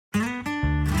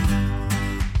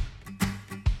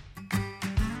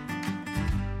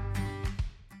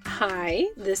Hi,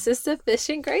 this is the Fish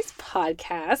and Grace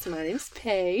podcast. My name's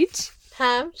Paige.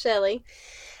 Hi, I'm Shelly.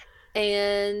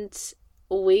 And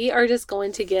we are just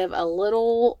going to give a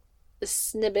little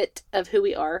snippet of who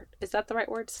we are. Is that the right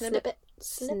word? Snippet.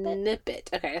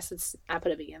 Okay, I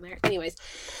put a V in there. Anyways,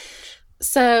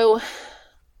 so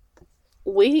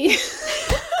we...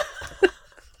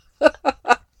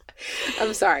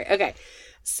 I'm sorry. Okay,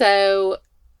 so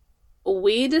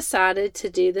we decided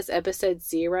to do this episode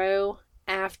 0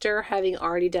 after having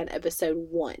already done episode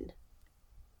 1.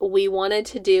 We wanted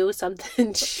to do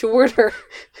something shorter.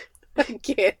 I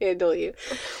can't handle you.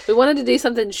 We wanted to do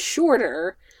something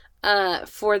shorter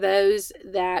for those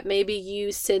that maybe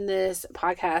you send this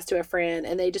podcast to a friend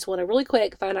and they just want to really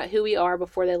quick find out who we are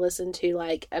before they listen to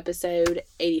like episode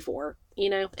 84,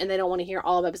 and they don't want to hear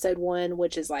all of episode 1,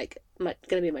 which is like going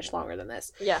to be much longer than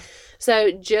this. Yeah. So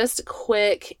just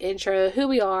quick intro, who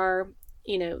we are,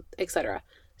 etc.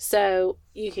 So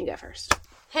you can go first.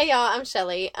 Hey y'all, I'm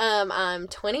Shelly. I'm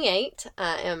 28.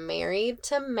 I am married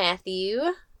to Matthew.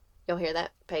 You'll hear that.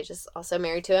 Paige is also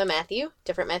married to a Matthew,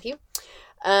 different Matthew.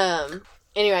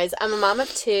 Anyways, I'm a mom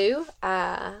of 2.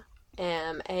 I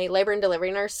am a labor and delivery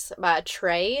nurse by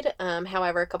trade.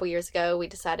 However, a couple years ago, we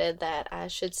decided that I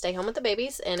should stay home with the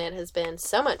babies, and it has been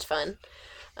so much fun.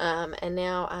 And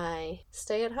now I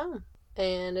stay at home,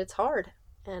 and it's hard,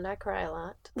 and I cry a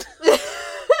lot.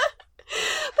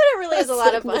 But it really is a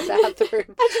lot of fun. I just sit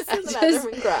in the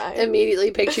bathroom and cry.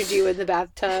 Immediately pictured you in the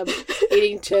bathtub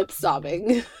eating chips,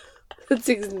 sobbing. That's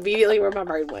immediately where my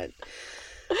brain went.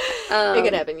 It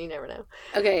could happen. You never know.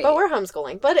 Okay. But we're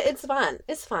homeschooling. But it's fine.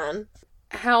 It's fine.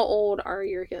 How old are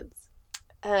your kids?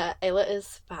 Ayla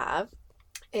is 5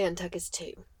 and Tuck is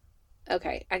 2.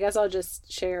 Okay. I guess I'll just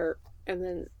share and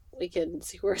then we can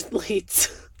see where it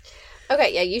leads.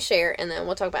 Okay. Yeah, you share and then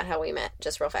we'll talk about how we met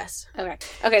just real fast.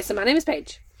 Okay. So my name is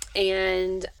Paige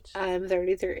and I'm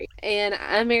 33 and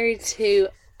I'm married to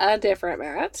a different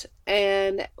Matt,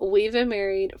 and we've been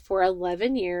married for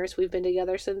 11 years. We've been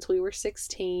together since we were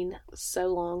 16, so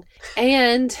long.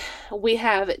 And we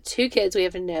have 2 kids. We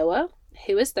have Noah,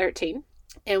 who is 13,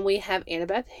 and we have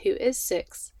Annabeth, who is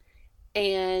 6,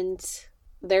 and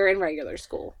they're in regular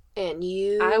school. And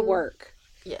you... I work.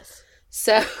 Yes.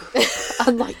 So,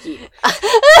 unlike you.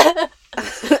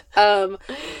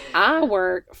 I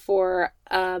work for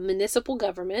municipal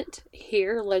government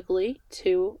here locally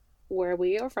to where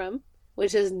we are from,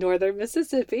 which is northern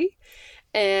Mississippi,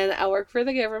 and I work for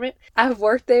the government. I've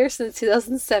worked there since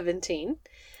 2017.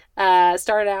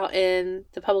 Started out in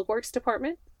the public works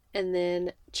department and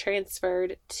then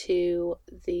transferred to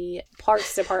the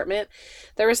parks department.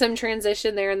 There was some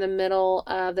transition there in the middle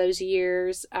of those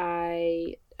years.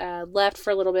 I left for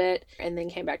a little bit and then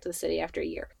came back to the city after a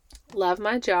year. Love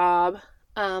my job.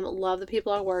 Love the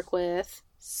people I work with.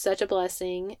 Such a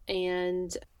blessing.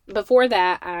 And before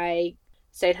that, I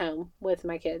stayed home with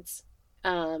my kids.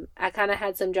 I kind of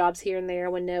had some jobs here and there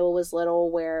when Noah was little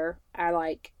where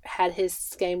I had his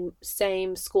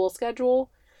same school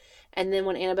schedule. And then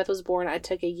when Annabeth was born, I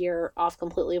took a year off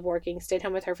completely of working, stayed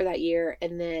home with her for that year.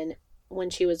 And then when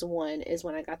she was 1 is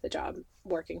when I got the job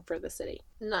working for the city.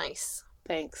 Nice.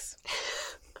 Thanks.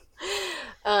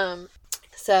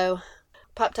 So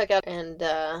Pop Tuck out and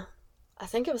I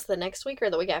think it was the next week or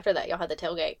the week after that y'all had the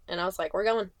tailgate. And I was like, we're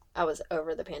going. I was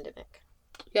over the pandemic.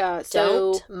 Yeah,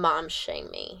 so... Don't mom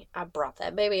shame me. I brought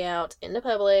that baby out into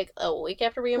public a week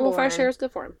after being born. Fresh air is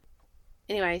good for him.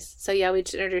 Anyways, so yeah, we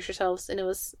just introduced ourselves, and it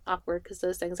was awkward, because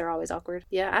those things are always awkward.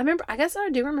 Yeah, I guess I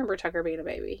do remember Tucker being a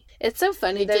baby. It's so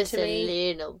funny, though, to me. Just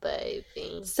a little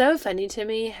baby. So funny to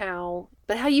me how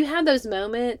you have those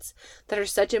moments that are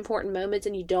such important moments,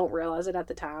 and you don't realize it at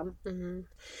the time. Mm-hmm.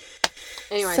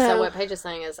 Anyway, so what Paige is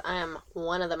saying is, I am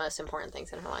one of the most important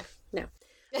things in her life. No.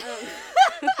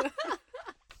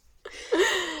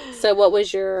 So what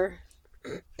was your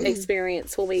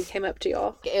experience when we came up to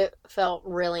y'all? It felt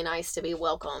really nice to be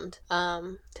welcomed.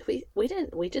 We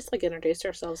just introduced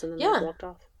ourselves and then we walked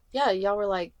off. Yeah, y'all were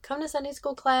like, come to Sunday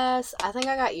school class. I think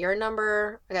I got your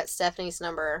number. I got Stephanie's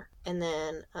number. And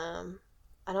then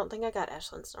I don't think I got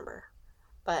Ashlyn's number.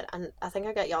 But I think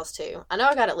I got y'all's too. I know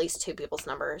I got at least 2 people's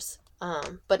numbers.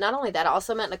 But not only that, I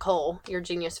also met Nicole, your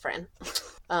genius friend.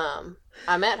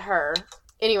 I met her.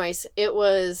 Anyways, it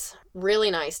was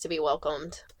really nice to be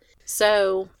welcomed.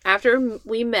 So after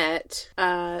we met,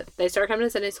 they started coming to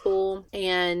Sunday school,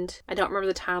 and I don't remember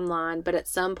the timeline, but at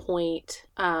some point,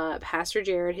 Pastor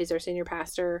Jared, who's our senior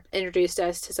pastor, introduced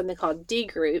us to something called D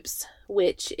groups,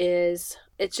 which is,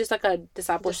 it's just like a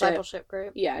discipleship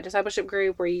group. Yeah, discipleship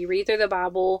group where you read through the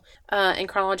Bible in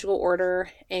chronological order,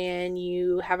 and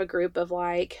you have a group of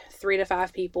like 3 to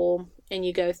 5 people, and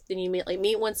you go and you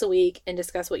meet once a week and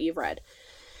discuss what you've read.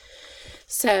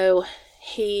 So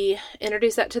he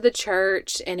introduced that to the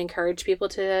church and encouraged people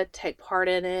to take part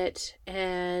in it,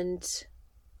 and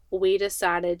we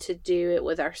decided to do it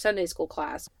with our Sunday school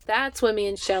class. That's when me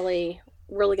and Shelly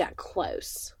really got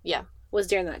close. Yeah. Was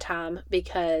during that time,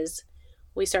 because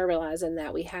we started realizing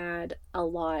that we had a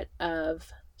lot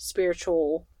of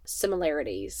spiritual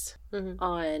similarities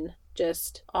on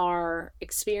just our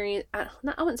experience. I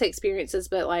wouldn't say experiences,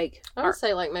 but like I would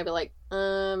say like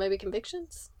maybe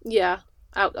convictions. Yeah.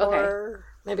 Oh, okay. Or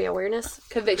maybe awareness.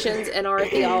 Convictions and our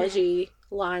theology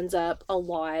lines up a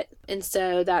lot. And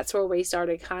so that's where we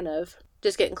started kind of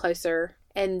just getting closer.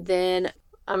 And then,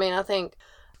 I mean,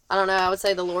 I would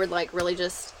say the Lord like really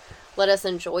just let us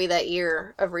enjoy that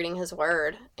year of reading his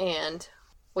word. And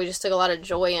we just took a lot of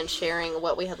joy in sharing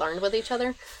what we had learned with each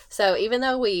other. So even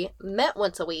though we met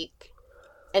once a week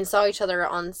and saw each other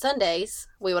on Sundays,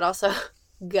 we would also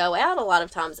go out a lot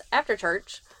of times after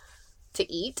church to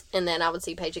eat, and then I would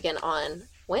see Paige again on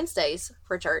Wednesdays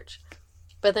for church.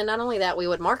 But then not only that, we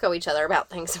would Marco each other about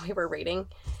things we were reading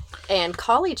and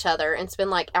call each other and spend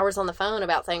like hours on the phone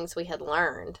about things we had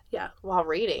learned while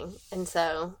reading. And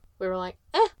so we were like,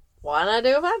 why not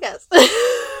do a podcast?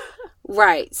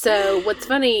 Right. So what's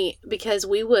funny, because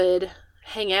we would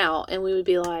hang out and we would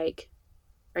be like,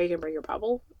 are you going to bring your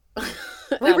Bible?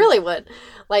 We really would.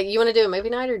 Like, you want to do a movie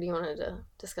night, or do you want to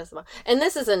discuss the Bible? And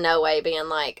this is in no way being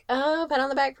like, oh, pat on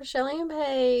the back for Shelly and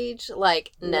Paige.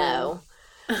 Like, no.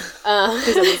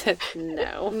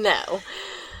 No. No.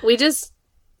 We just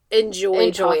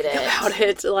enjoyed talking about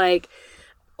it. Like,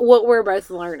 what we're both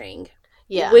learning.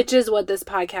 Yeah. Which is what this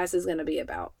podcast is going to be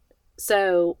about.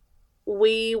 So,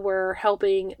 we were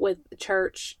helping with a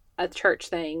church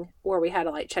thing where we had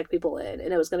to like check people in,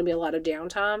 and it was going to be a lot of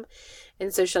downtime.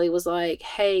 And so Shelly was like,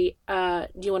 hey, do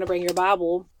you want to bring your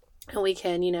Bible and we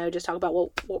can, just talk about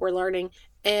what we're learning?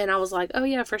 And I was like, oh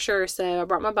yeah, for sure. So I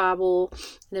brought my Bible,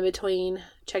 and in between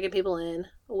checking people in,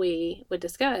 we would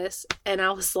discuss. And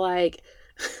I was like,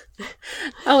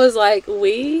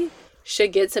 we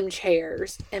should get some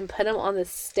chairs and put them on the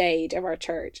stage of our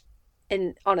church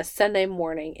and on a Sunday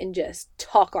morning and just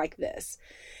talk like this.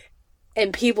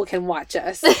 And people can watch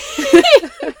us.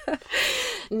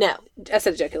 No. I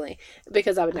said it jokingly,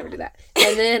 because I would never do that.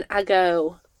 And then I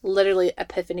go, literally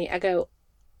epiphany, I go,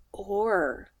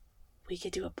 or we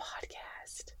could do a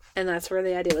podcast. And that's where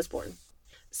the idea was born.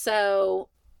 So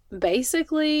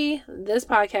basically, this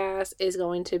podcast is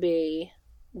going to be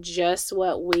just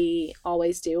what we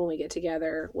always do when we get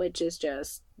together, which is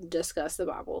just discuss the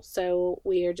Bible. So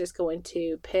we are just going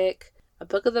to pick a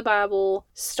book of the Bible,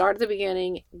 start at the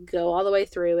beginning, go all the way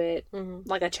through it,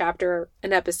 like a chapter,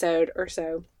 an episode or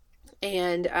so.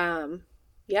 And,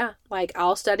 like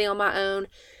I'll study on my own.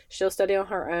 She'll study on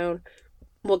her own.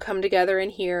 We'll come together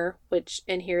in here,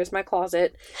 and here's my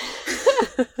closet.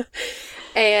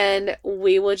 And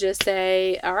we will just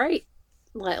say, all right,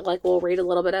 like we'll read a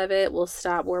little bit of it. We'll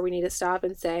stop where we need to stop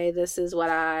and say, this is what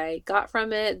I got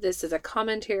from it. This is a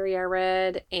commentary I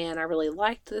read, and I really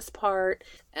liked this part,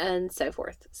 and so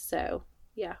forth. So,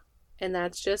 yeah. And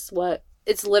that's just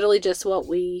it's literally just what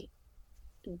we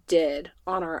did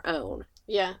on our own.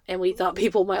 Yeah. And we thought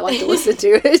people might like to listen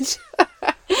to it.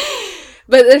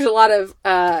 But there's a lot of,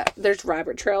 there's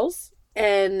rabbit trails,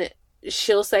 and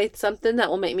she'll say something that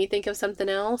will make me think of something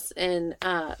else, and,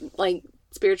 like,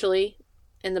 spiritually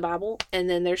in the Bible. And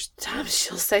then there's times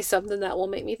she'll say something that will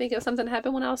make me think of something that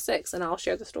happened when I was 6, and I'll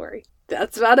share the story.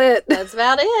 That's about it. That's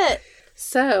about it.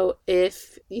 So,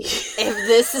 if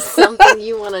this is something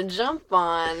you want to jump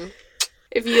on,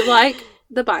 if you like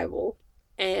the Bible,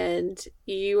 and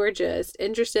you are just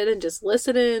interested in just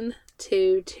listening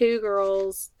to two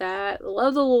girls that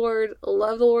love the Lord,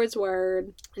 love the Lord's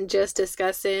word, and just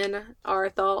discussing our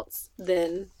thoughts,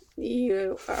 then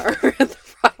you are at the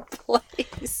right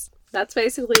place. That's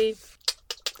basically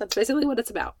what it's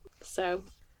about. So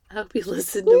I hope you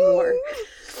listen to more.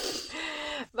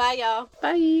 Bye, y'all.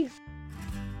 Bye.